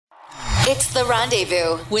It's The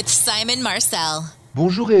Rendezvous with Simon Marcel.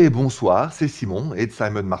 Bonjour et bonsoir, c'est Simon et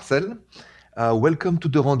Simon Marcel. Welcome to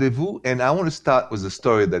The Rendezvous, and I want to start with a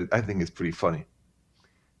story that I think is pretty funny.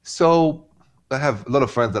 So I have a lot of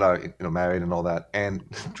friends that are married and all that, and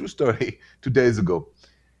true story, 2 days ago,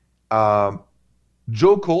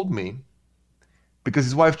 Joe called me because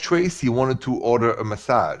his wife Tracy wanted to order a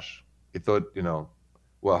massage. He thought,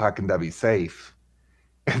 well, how can that be safe?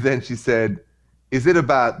 And then she said, is it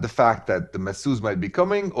about the fact that the masseuse might be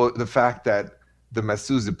coming or the fact that the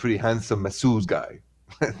masseuse is a pretty handsome masseuse guy?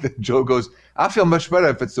 Then Joe goes, I feel much better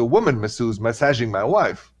if it's a woman masseuse massaging my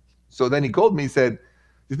wife. So then he called me and said, do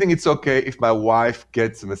you think it's okay if my wife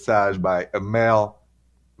gets a massage by a male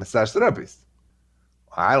massage therapist?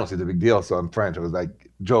 I don't see the big deal, so I'm French. I was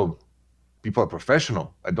like, Joe, people are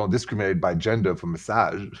professional. I don't discriminate by gender for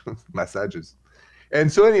massages.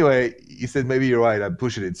 And so anyway, he said, maybe you're right, I'm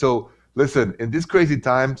pushing it. So listen, in these crazy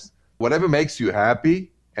times, whatever makes you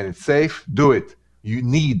happy and it's safe, do it. You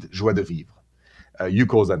need joie de vivre. You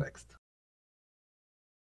calls are next.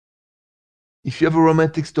 If you have a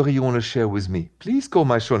romantic story you want to share with me, please call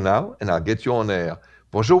my show now and I'll get you on air.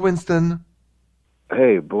 Bonjour, Winston.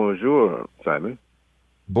 Hey, bonjour, Simon.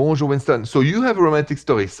 Bonjour, Winston. So you have a romantic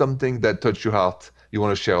story, something that touched your heart you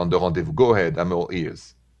want to share on The Rendezvous. Go ahead, I'm all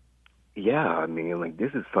ears. Yeah, I mean,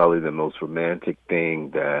 this is probably the most romantic thing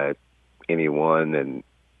that anyone and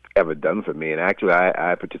ever done for me. And actually,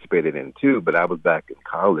 I participated in it too, but I was back in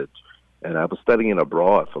college, and I was studying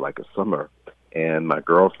abroad for like a summer. And my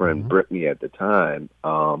girlfriend, Brittany, at the time,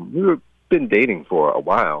 we were been dating for a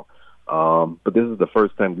while, but this is the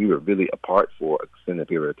first time we were really apart for an extended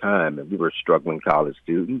period of time, and we were struggling college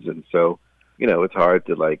students. And so, it's hard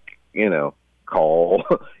to, call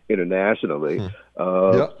internationally.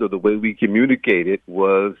 So the way we communicated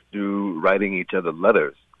was through writing each other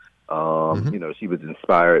letters. She was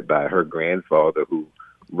inspired by her grandfather who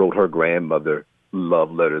wrote her grandmother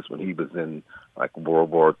love letters when he was in World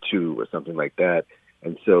War II or something like that.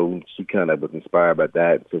 And so she kind of was inspired by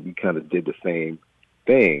that. So we kind of did the same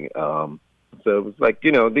thing. So it was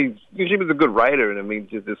she was a good writer. And I mean,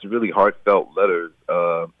 just this really heartfelt letters.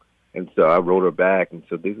 And so I wrote her back. And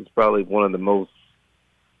so this is probably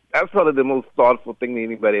that's probably the most thoughtful thing that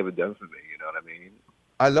anybody ever done for me. You know what I mean?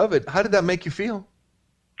 I love it. How did that make you feel?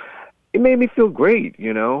 It made me feel great,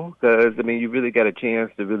 because, you really got a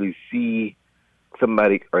chance to really see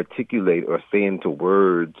somebody articulate or say into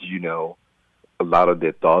words, a lot of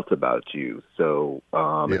their thoughts about you. So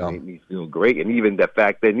It made me feel great. And even the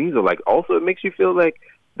fact that these are also it makes you feel like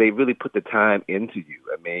they really put the time into you.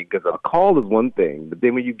 I mean, because a call is one thing, but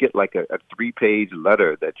then when you get a 3-page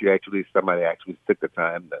letter that somebody actually took the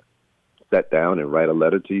time to sit down and write a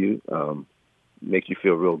letter to you, makes you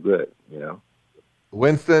feel real good,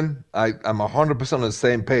 Winston, I'm 100% on the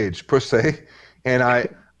same page per se, and I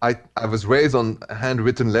was raised on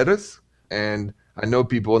handwritten letters, and I know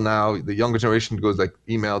people now, the younger generation goes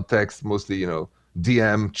email, text, mostly,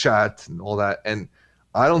 DM, chat, and all that, and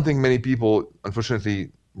I don't think many people, unfortunately,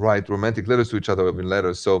 write romantic letters to each other in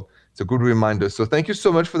letters, so it's a good reminder. So thank you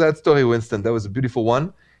so much for that story, Winston. That was a beautiful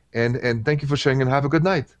one, and thank you for sharing, and have a good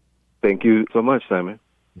night. Thank you so much, Simon.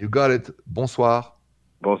 You got it. Bonsoir.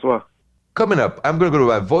 Bonsoir. Coming up, I'm going to go to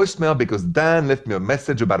my voicemail because Dan left me a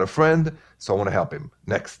message about a friend, so I want to help him.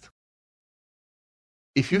 Next.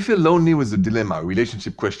 If you feel lonely with a dilemma,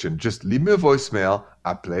 relationship question, just leave me a voicemail.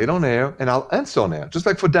 I'll play it on air, and I'll answer on air, just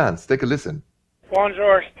like for dance. Take a listen.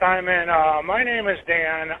 Bonjour, Simon. My name is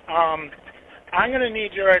Dan. I'm going to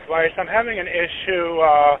need your advice. I'm having an issue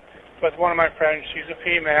with one of my friends. She's a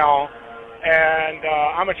female, and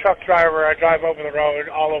I'm a truck driver. I drive over the road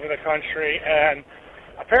all over the country, and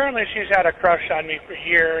apparently she's had a crush on me for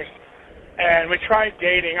years, and we tried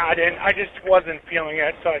dating. I just wasn't feeling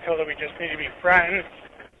it, so I told her we just need to be friends.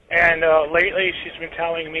 And lately she's been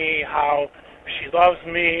telling me how she loves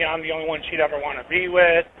me, I'm the only one she'd ever want to be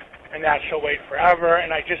with, and that she'll wait forever.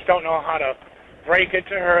 And I just don't know how to break it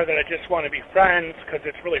to her that I just want to be friends because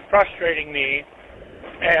it's really frustrating me.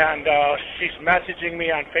 And she's messaging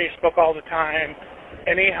me on Facebook all the time.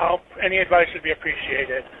 Any help, any advice would be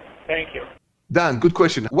appreciated. Thank you. Dan, good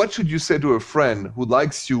question. What should you say to a friend who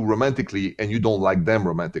likes you romantically and you don't like them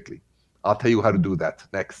romantically? I'll tell you how to do that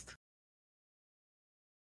next.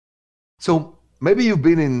 So maybe you've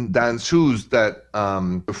been in Dan's shoes that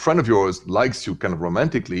a friend of yours likes you kind of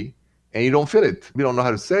romantically and you don't feel it. You don't know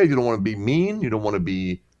how to say it. You don't want to be mean. You don't want to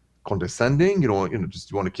be condescending. You don't,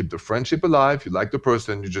 just you want to keep the friendship alive. You like the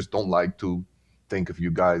person. You just don't like to think of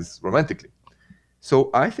you guys romantically. So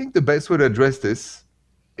I think the best way to address this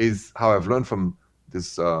is how I've learned from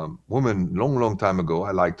this woman long time ago.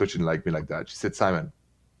 I liked her. She didn't like me like that. She said, Simon,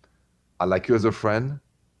 I like you as a friend,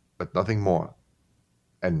 but nothing more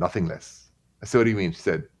and nothing less. I said, what do you mean? She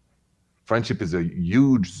said, friendship is a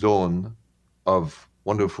huge zone of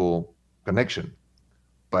wonderful connection,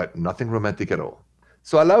 but nothing romantic at all.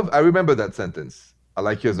 So I remember that sentence. I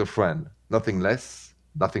like you as a friend, nothing less,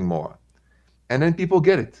 nothing more. And then people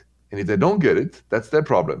get it. And if they don't get it, that's their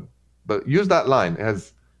problem. But use that line. It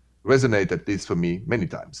has resonated, at least for me, many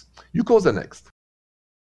times. You call the next.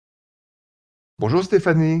 Bonjour,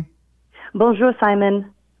 Stéphanie. Bonjour,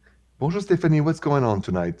 Simon. Bonjour, Stéphanie. What's going on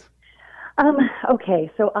tonight? Okay,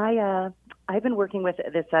 so I've been working with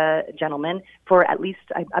this gentleman for at least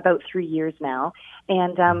about 3 years now,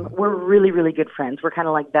 and we're really, really good friends. We're kind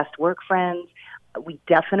of like best work friends. We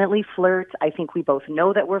definitely flirt. I think we both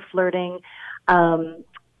know that we're flirting,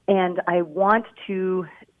 and I want to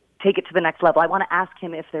take it to the next level. I want to ask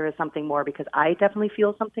him if there is something more, because I definitely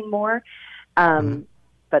feel something more,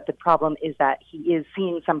 but the problem is that he is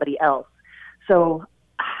seeing somebody else. So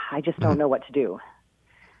I just don't know what to do.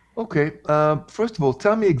 Okay. First of all,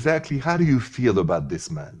 tell me exactly, how do you feel about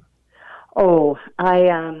this man? Oh,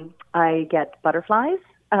 I get butterflies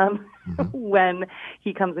when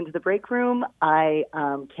he comes into the break room. I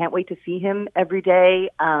can't wait to see him every day.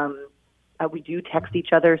 We do text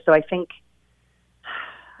each other, so I think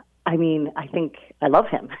I love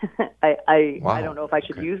him. Wow. I don't know if I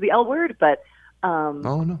should use the L word, but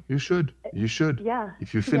No, you should. You should. Yeah.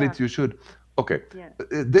 If you feel it, you should. Okay. Yeah.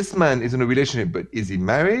 This man is in a relationship, but is he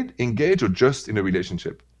married, engaged, or just in a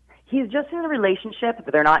relationship? He's just in a relationship,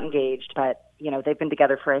 but they're not engaged. But they've been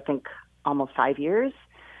together for, I think, almost 5 years.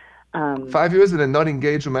 5 years and they're not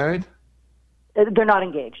engaged or married? They're not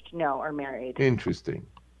engaged, no, or married. Interesting.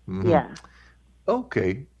 Mm-hmm. Yeah.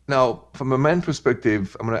 Okay. Now, from a man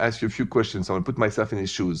perspective, I'm going to ask you a few questions. I'm going to put myself in his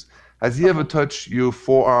shoes. Has he ever touched your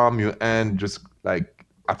forearm, your hand, just like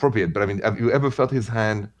appropriate? But I mean, have you ever felt his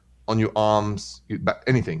hand on your arms,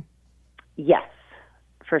 anything? Yes,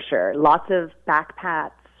 for sure. Lots of back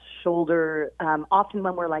pats, shoulder. Often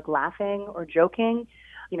when we're like laughing or joking,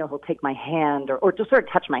 he'll take my hand or just sort of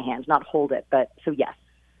touch my hand, not hold it. But so yes,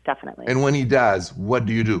 definitely. And when he does, what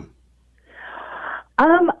do you do?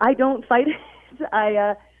 I don't fight it.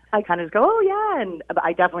 I kind of just go, oh yeah, and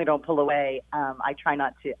I definitely don't pull away. I try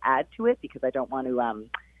not to add to it because I don't want to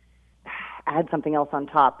add something else on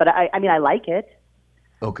top. But I mean, I like it.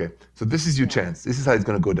 Okay, so this is your chance. This is how it's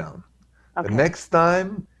going to go down. Okay. The next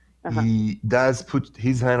time he does put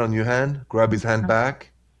his hand on your hand, grab his hand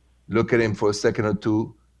back, look at him for a second or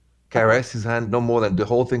two, caress his hand, no more than, the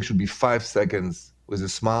whole thing should be 5 seconds with a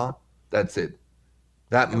smile. That's it.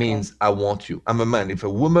 That means I want you. I'm a man. If a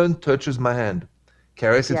woman touches my hand,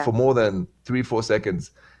 caress it for more than 3-4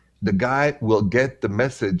 seconds, the guy will get the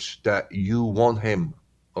message that you want him.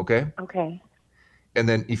 Okay? Okay. And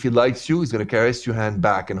then if he likes you, he's going to caress your hand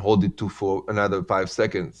back and hold it for another 5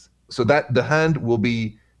 seconds. So that the hand will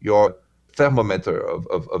be your thermometer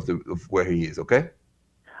of where he is. Okay?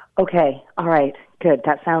 Okay. All right. Good.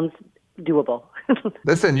 That sounds doable.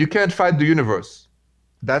 Listen, you can't fight the universe.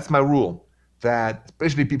 That's my rule. That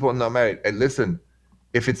especially people are not married. And listen,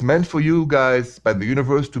 if it's meant for you guys by the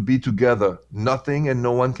universe to be together, nothing and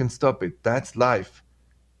no one can stop it. That's life.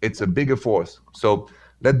 It's a bigger force. So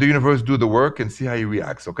let the universe do the work and see how he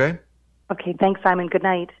reacts, okay? Okay, thanks, Simon. Good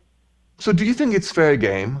night. So do you think it's fair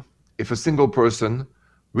game if a single person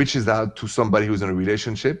reaches out to somebody who's in a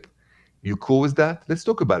relationship? You cool with that? Let's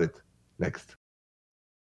talk about it next.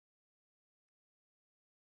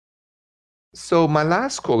 So my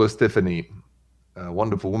last caller, Stephanie, a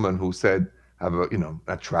wonderful woman who said, have a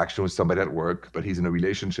attraction with somebody at work, but he's in a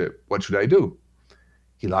relationship. What should I do?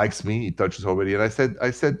 He likes me, he touches already. And I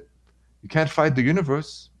said, you can't fight the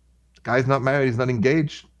universe. The guy's not married, he's not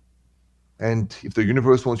engaged. And if the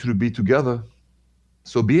universe wants you to be together,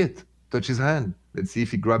 so be it. Touch his hand. Let's see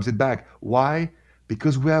if he grabs it back. Why?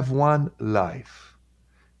 Because we have one life.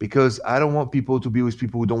 Because I don't want people to be with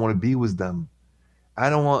people who don't want to be with them.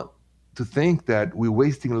 I don't want to think that we're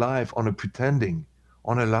wasting life on a pretending,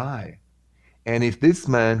 on a lie. And if this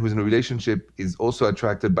man who's in a relationship is also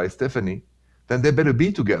attracted by Stephanie, then they better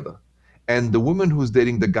be together. And the woman who's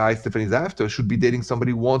dating the guy Stephanie's after should be dating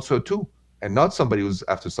somebody who wants her too, and not somebody who's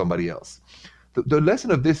after somebody else. The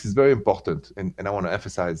lesson of this is very important, and I want to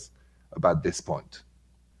emphasize about this point.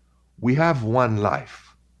 We have one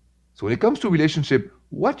life. So when it comes to relationship,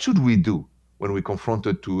 what should we do when we're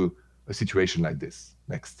confronted to a situation like this?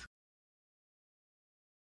 Next.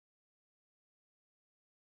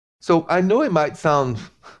 So I know it might sound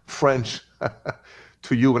French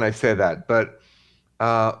to you when I say that, but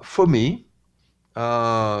for me,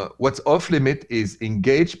 what's off limit is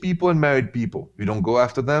engaged people and married people. You don't go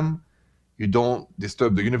after them. You don't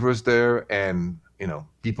disturb the universe there, and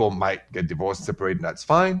people might get divorced, separate, and that's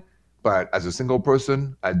fine. But as a single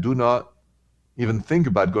person, I do not even think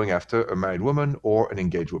about going after a married woman or an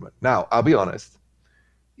engaged woman. Now, I'll be honest.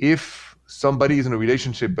 If somebody is in a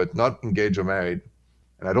relationship but not engaged or married,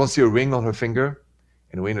 and I don't see a ring on her finger,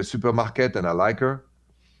 and we're in a supermarket and I like her,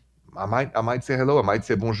 I might say hello, I might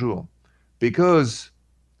say bonjour, because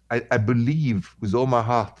I believe with all my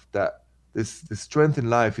heart that this strength in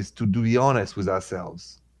life is to be honest with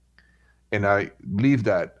ourselves. And I believe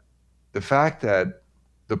that the fact that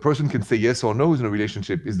the person can say yes or no who's in a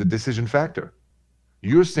relationship is the decision factor.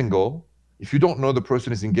 You're single. If you don't know the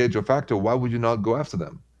person is engaged or factor, why would you not go after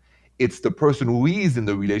them? It's the person who is in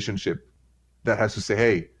the relationship that has to say,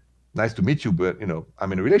 hey, nice to meet you, but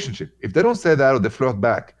I'm in a relationship. If they don't say that or they flirt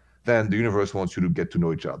back, then the universe wants you to get to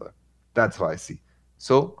know each other. That's how I see.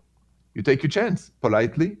 So you take your chance,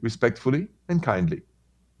 politely, respectfully, and kindly.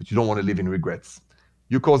 But you don't want to live in regrets.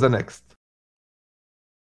 Your calls are next.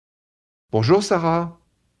 Bonjour, Sarah.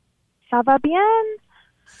 Ça va bien?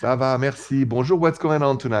 Ça va, merci. Bonjour, what's going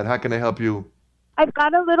on tonight? How can I help you? I've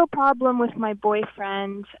got a little problem with my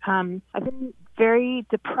boyfriend. I've been very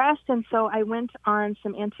depressed, and so I went on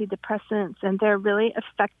some antidepressants, and they're really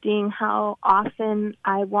affecting how often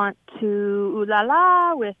I want to ooh la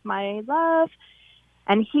la with my love.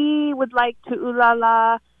 And he would like to ooh la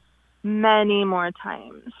la many more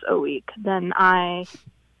times a week than I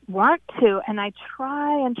want to. And I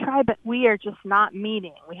try, but we are just not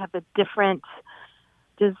meeting. We have a different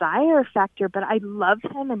desire factor, but I love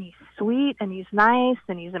him, and he's sweet, and he's nice,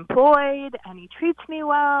 and he's employed, and he treats me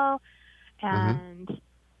well, and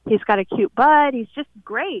he's got a cute butt. He's just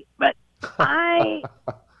great. But I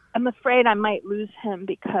am afraid I might lose him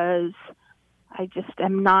because I just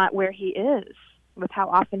am not where he is with how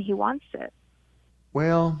often he wants it.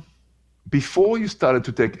 Well, before you started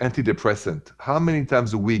to take antidepressant, how many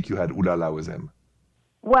times a week you had ooh la la with him?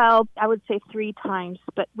 Well, I would say 3 times,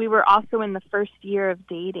 but we were also in the first year of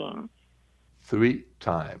dating. 3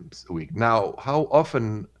 times a week. Now, how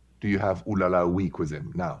often do you have ooh la la a week with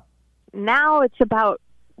him now? Now it's about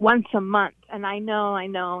once a month, and I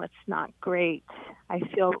know it's not great. I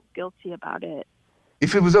feel guilty about it.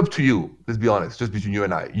 If it was up to you, let's be honest, just between you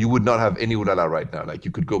and I, you would not have any ooh la la right now. Like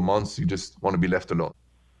you could go months, you just want to be left alone.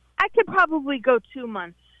 I could probably go 2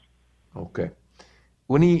 months. Okay.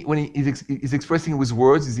 When he's expressing with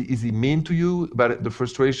words, is he mean to you about the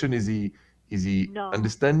frustration? Is he No.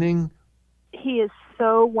 understanding? He is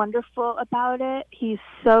so wonderful about it. He's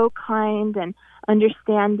so kind and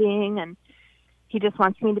understanding, and he just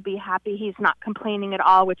wants me to be happy. He's not complaining at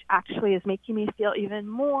all, which actually is making me feel even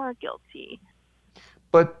more guilty.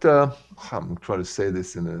 But I'm trying to say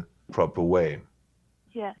this in a proper way.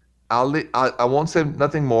 Yeah. I won't say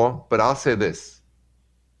nothing more, but I'll say this.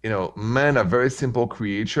 Men are very simple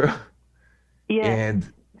creature. Yeah.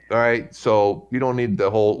 And, all right, so you don't need the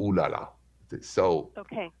whole ooh la la. So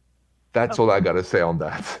Okay. that's all I got to say on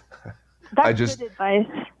that. That's good advice.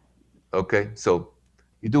 Okay, so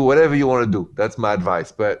you do whatever you want to do. That's my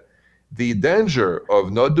advice. But the danger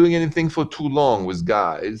of not doing anything for too long with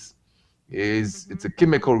guys is it's a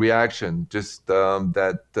chemical reaction, just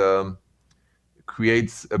that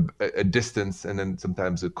creates a distance and then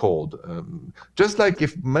sometimes a cold. Just like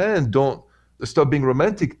if men don't stop being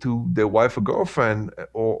romantic to their wife or girlfriend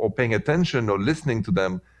or paying attention or listening to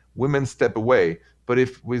them, women step away. But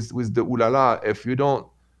if with the ooh la la, if you don't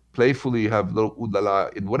playfully have little ooh la la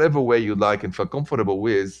in whatever way you like and feel comfortable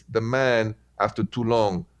with, the man, after too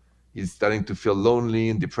long, is starting to feel lonely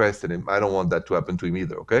and depressed, and I don't want that to happen to him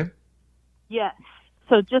either, okay? Yes.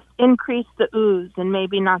 So just increase the oohs and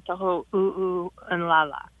maybe not the whole ooh and la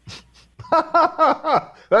la.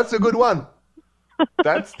 That's a good one.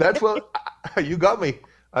 That's what you got me.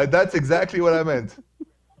 That's exactly what I meant.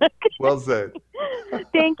 Well said.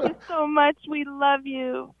 Thank you so much. We love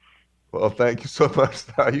you. Well, thank you so much,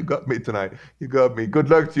 Sarah. You got me tonight. You got me. Good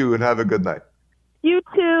luck to you and have a good night. You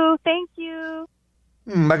too. Thank you.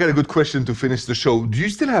 I got a good question to finish the show. Do you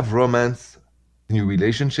still have romance in your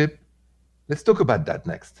relationship? Let's talk about that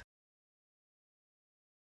next.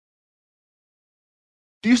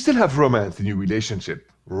 Do you still have romance in your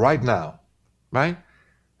relationship right now? Right?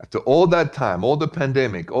 After all that time, all the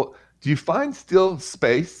pandemic, do you find still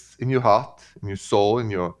space in your heart, in your soul, in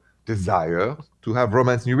your desire to have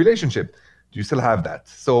romance in your relationship? Do you still have that?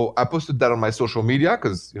 So I posted that on my social media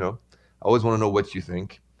because, I always want to know what you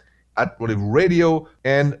think. At Wave Radio,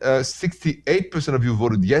 and 68% of you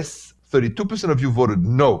voted yes, 32% of you voted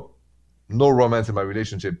no. No romance in my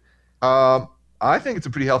relationship. I think it's a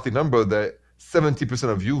pretty healthy number that 70%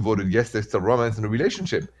 of you voted yes, there's still romance in a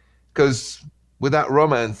relationship. Because without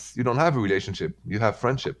romance, you don't have a relationship, you have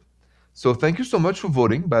friendship. So thank you so much for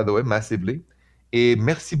voting, by the way, massively. Et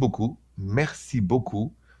merci beaucoup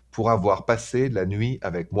pour avoir passé la nuit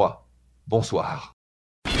avec moi. Bonsoir.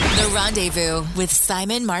 The Rendezvous with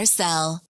Simon Marcel.